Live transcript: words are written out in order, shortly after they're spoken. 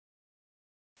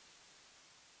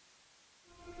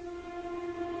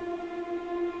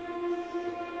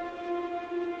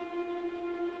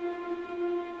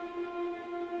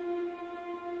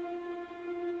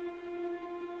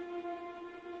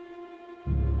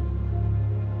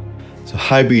The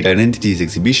Hybrid Identities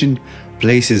exhibition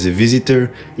places a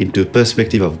visitor into a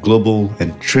perspective of global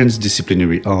and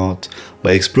transdisciplinary art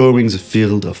by exploring the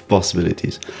field of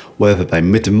possibilities, whether by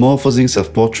metamorphosing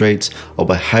self-portraits or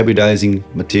by hybridizing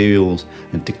materials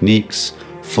and techniques,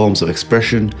 forms of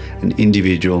expression and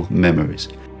individual memories.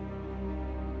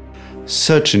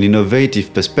 Such an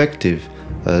innovative perspective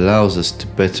allows us to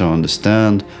better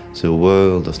understand the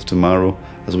world of tomorrow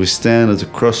as we stand at the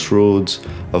crossroads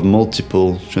of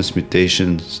multiple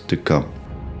transmutations to come.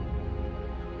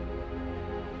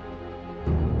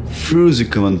 Through the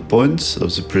common points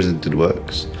of the presented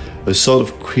works, a sort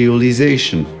of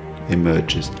creolization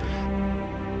emerges,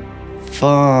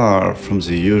 far from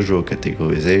the usual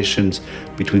categorizations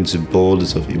between the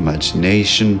borders of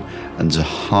imagination and the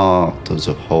heart of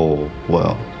the whole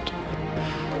world.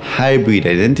 Hybrid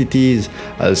Identities,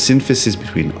 a synthesis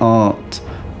between art,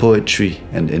 poetry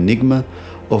and enigma,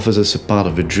 offers us a part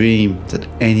of a dream that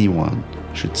anyone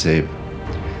should savor.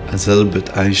 As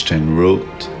Albert Einstein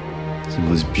wrote, the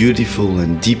most beautiful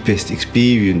and deepest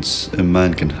experience a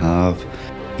man can have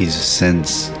is a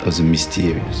sense of the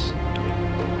mysterious.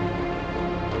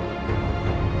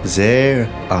 There,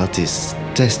 artists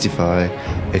testify,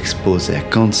 expose their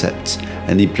concepts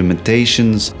and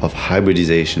implementations of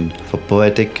hybridization for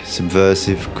poetic,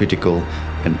 subversive, critical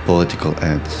and political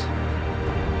ends.